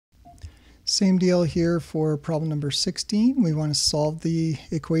Same deal here for problem number 16. We want to solve the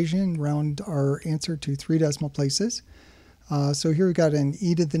equation, round our answer to 3 decimal places. So here we've got an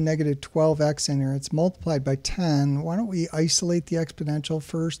e to the negative 12x in here. It's multiplied by 10. Why don't we isolate the exponential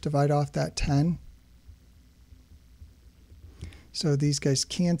first, divide off that 10. So these guys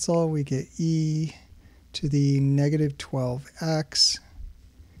cancel. We get e to the negative 12x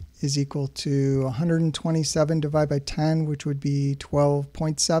is equal to 127 divided by 10, which would be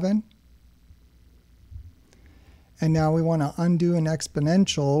 12.7. And now we want to undo an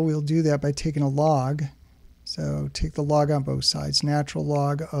exponential. We'll do that by taking a log. So take the log on both sides. Natural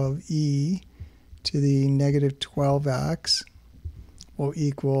log of e to the negative 12x will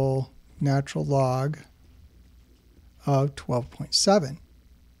equal natural log of 12.7.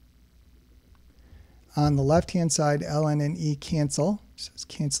 On the left-hand side, ln and e cancel. So it's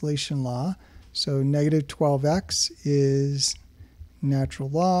cancellation law. So negative 12x is natural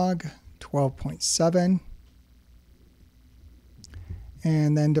log 12.7.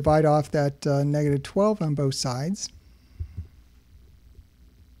 And then divide off that negative 12 on both sides.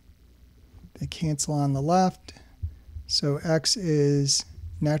 They cancel on the left. So x is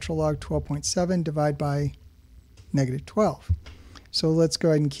natural log 12.7 divided by negative 12. So let's go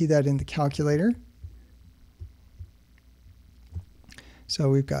ahead and key that in the calculator. So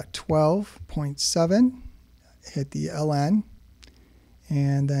we've got 12.7, hit the ln,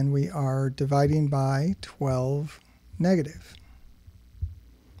 and then we are dividing by 12 negative.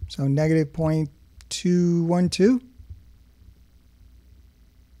 So negative 0.212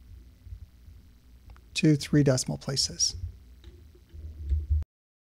 to 3 decimal places.